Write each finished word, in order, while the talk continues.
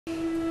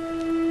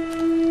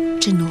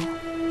智奴，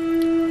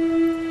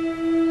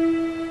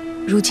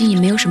如今已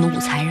没有什么武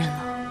才人了，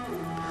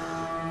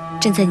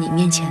站在你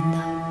面前的，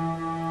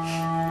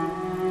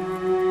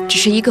只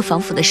是一个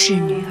防府的侍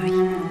女而已。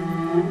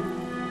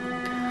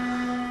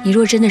你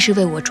若真的是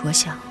为我着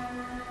想，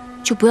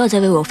就不要再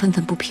为我愤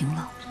愤不平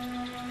了，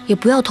也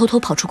不要偷偷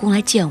跑出宫来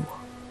见我。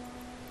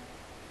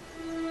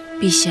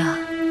陛下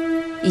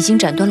已经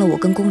斩断了我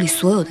跟宫里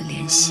所有的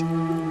联系，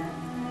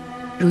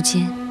如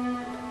今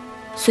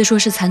虽说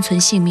是残存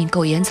性命，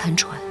苟延残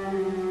喘，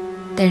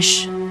但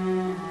是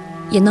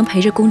也能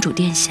陪着公主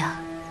殿下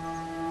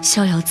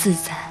逍遥自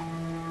在，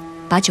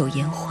把酒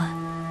言欢。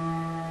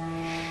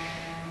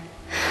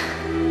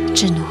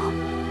智奴，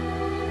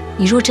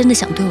你若真的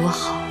想对我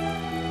好，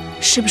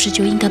是不是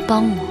就应该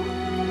帮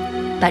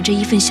我把这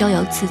一份逍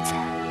遥自在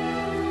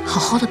好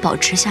好的保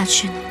持下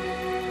去呢？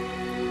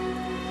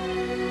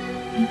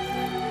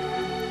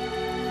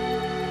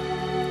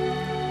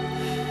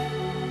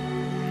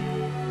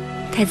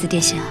太子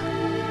殿下，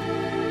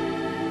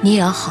你也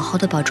要好好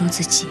的保重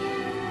自己，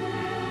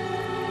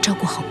照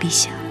顾好陛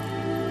下。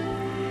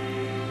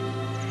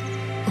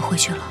我回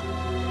去了。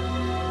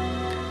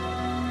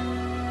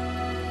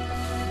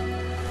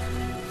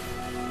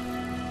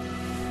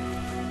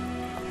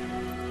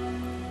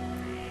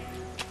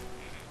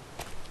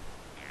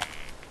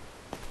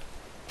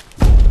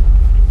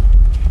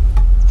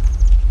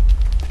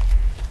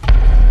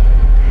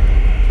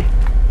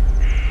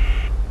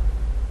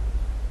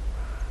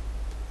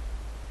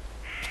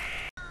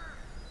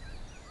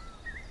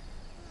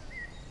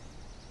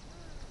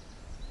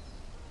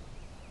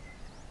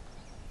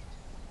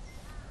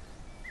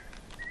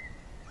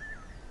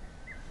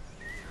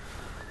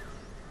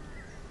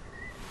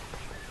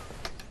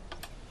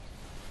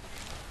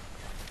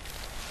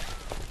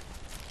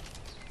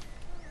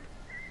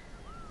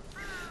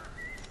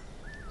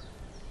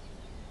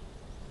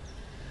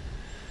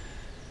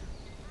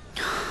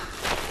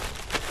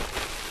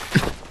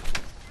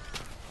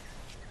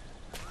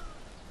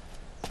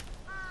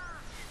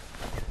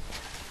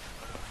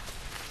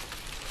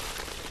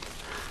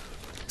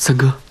三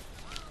哥，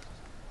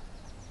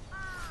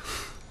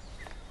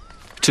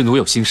智奴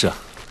有心事啊，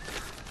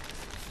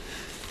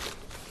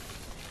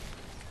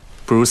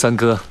不如三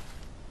哥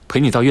陪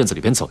你到院子里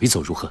边走一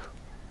走，如何？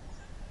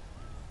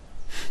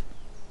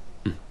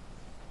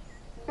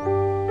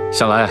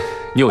想来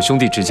你有兄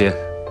弟之间，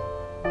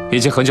已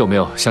经很久没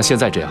有像现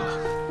在这样了。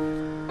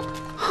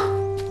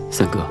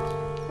三哥，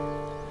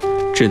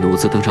智奴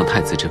自登上太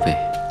子之位，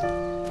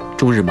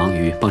终日忙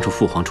于帮助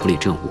父皇处理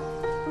政务。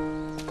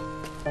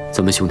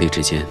 咱们兄弟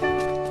之间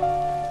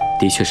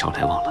的确少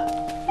来往了。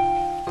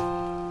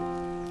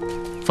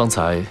方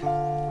才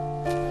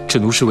智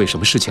奴是为什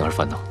么事情而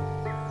烦恼？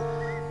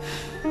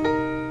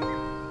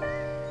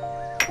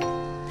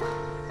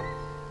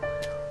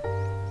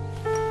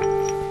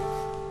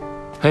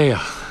哎呀，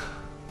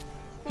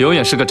永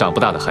远是个长不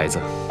大的孩子，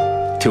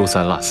丢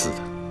三落四的。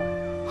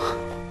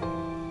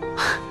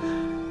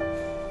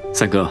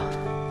三哥，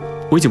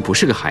我已经不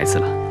是个孩子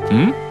了。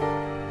嗯，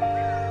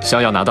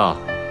想要拿到。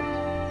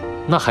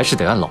 那还是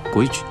得按老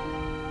规矩。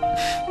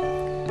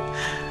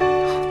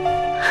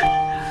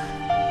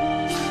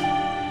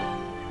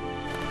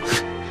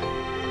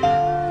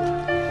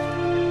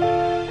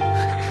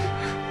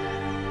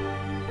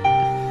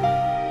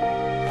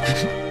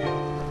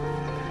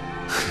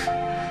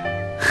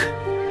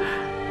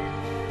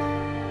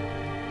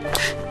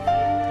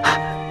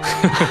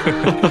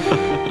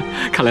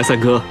看来三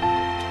哥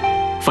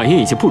反应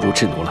已经不如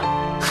智奴了。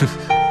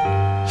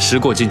时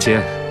过境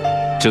迁，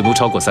智奴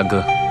超过三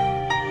哥。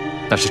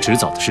 那是迟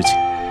早的事情。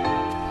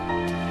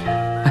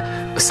哎，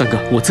三哥，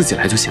我自己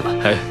来就行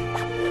了。哎，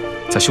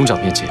在兄长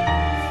面前，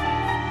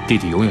弟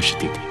弟永远是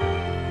弟弟，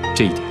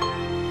这一点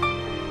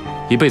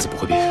一辈子不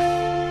会变。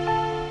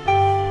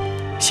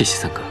谢谢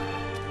三哥。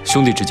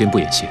兄弟之间不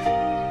言谢。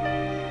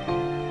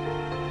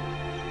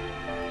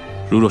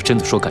如若真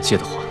的说感谢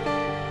的话，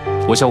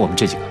我想我们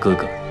这几个哥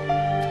哥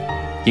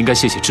应该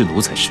谢谢智奴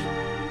才是。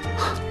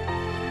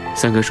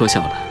三哥说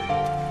笑了，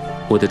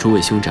我的诸位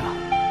兄长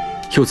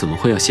又怎么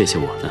会要谢谢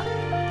我呢？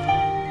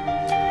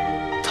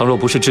 倘若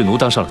不是智奴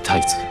当上了太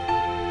子，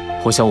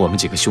我想我们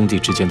几个兄弟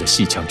之间的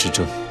戏强之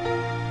争，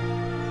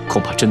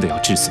恐怕真的要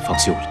至死方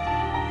休了。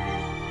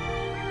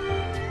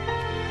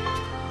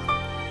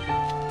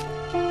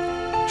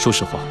说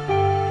实话，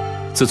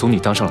自从你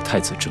当上了太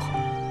子之后，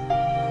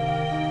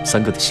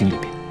三哥的心里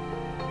边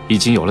已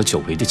经有了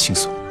久违的轻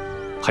松，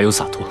还有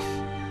洒脱。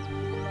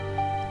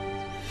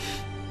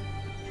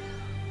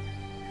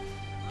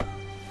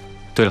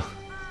对了，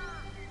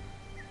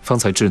方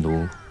才智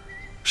奴。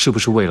 是不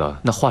是为了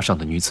那画上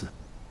的女子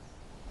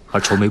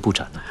而愁眉不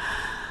展呢？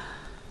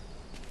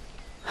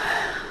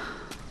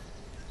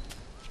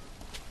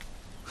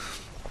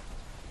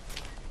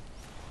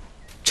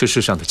这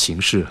世上的情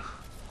事，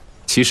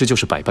其实就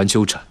是百般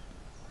纠缠，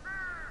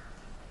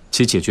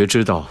其解决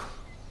之道，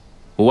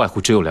无外乎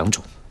只有两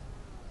种：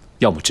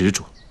要么执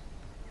着，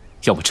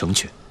要么成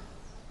全。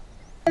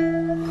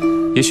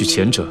也许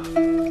前者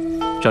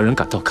让人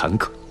感到坎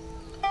坷，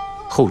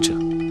后者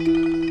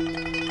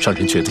让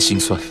人觉得心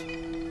酸。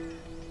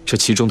这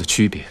其中的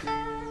区别，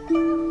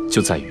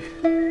就在于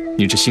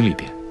你这心里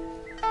边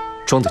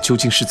装的究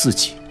竟是自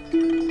己，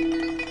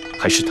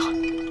还是他？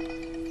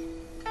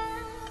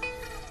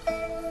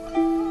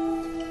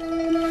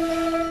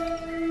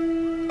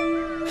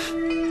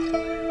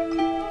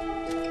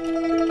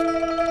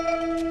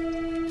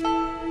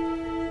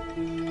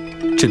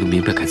朕能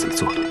明白该怎么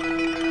做了。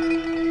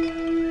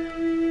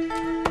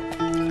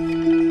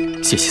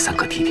谢谢三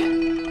哥提点。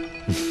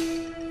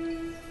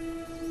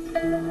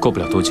过不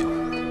了多久，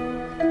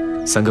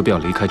三哥便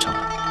要离开长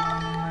安。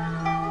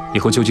以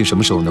后究竟什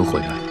么时候能回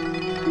来，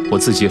我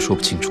自己也说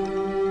不清楚。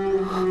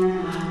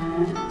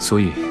所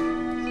以，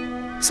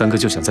三哥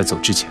就想在走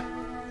之前，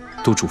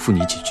多嘱咐你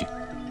几句，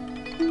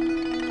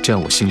这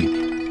样我心里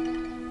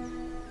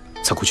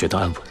面才会觉得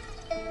安稳。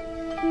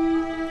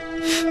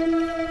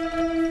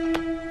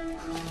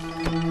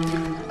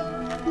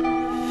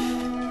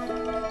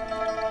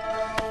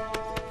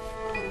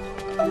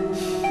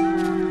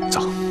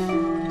走。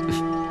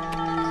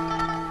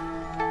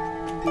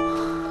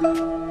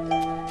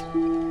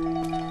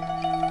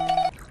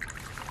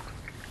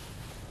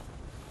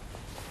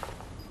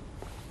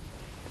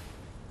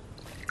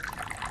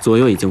左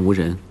右已经无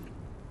人，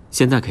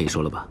现在可以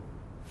说了吧？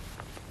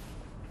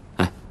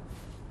哎，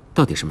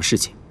到底什么事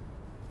情？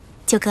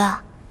九哥，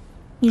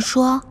你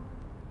说，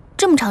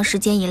这么长时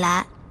间以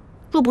来，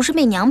若不是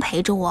媚娘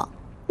陪着我，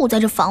我在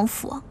这防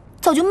府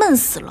早就闷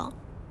死了。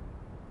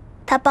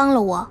她帮了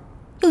我，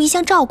又一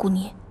向照顾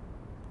你，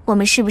我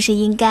们是不是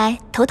应该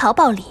投桃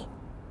报李，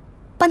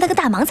帮她个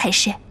大忙才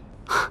是？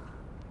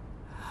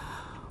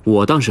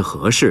我当是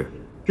何事，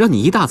让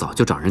你一大早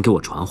就找人给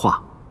我传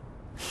话。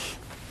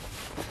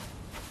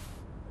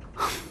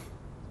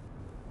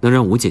能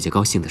让吴姐姐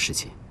高兴的事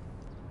情，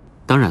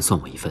当然算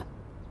我一份。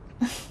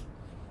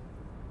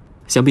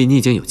想必你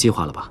已经有计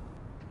划了吧？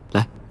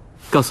来，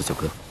告诉九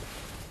哥。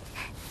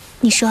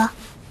你说，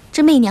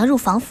这媚娘入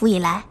防府以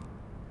来，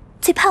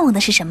最盼望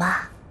的是什么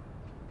啊？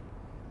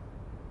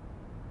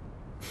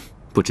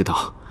不知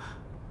道。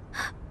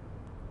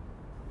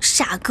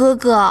傻哥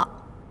哥，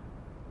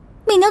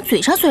媚娘嘴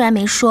上虽然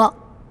没说，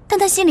但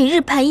她心里日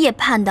盼夜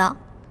盼的，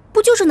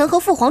不就是能和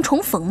父皇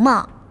重逢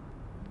吗？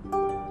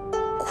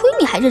亏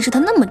你还认识他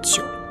那么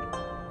久。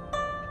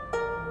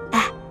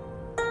哎，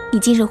你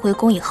今日回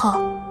宫以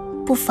后，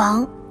不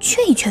妨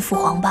劝一劝父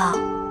皇吧。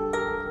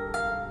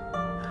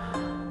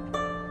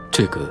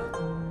这个，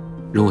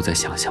容我再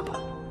想想吧。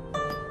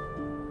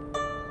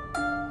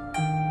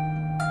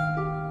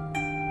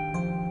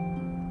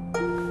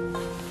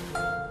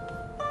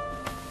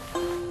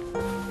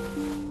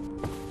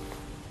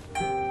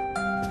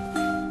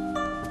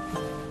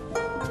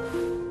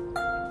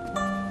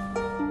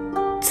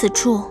此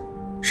处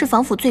是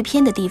防府最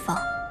偏的地方，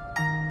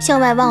向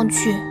外望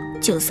去，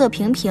景色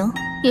平平，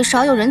也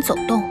少有人走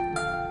动。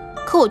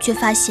可我却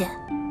发现，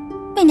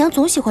媚娘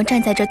总喜欢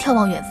站在这眺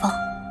望远方。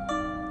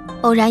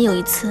偶然有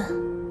一次，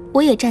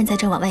我也站在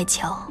这往外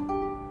瞧。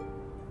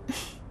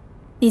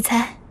你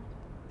猜，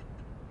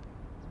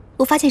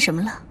我发现什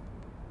么了？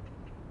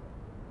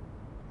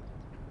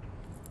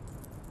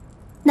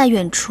那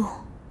远处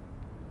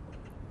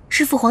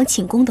是父皇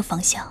寝宫的方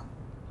向。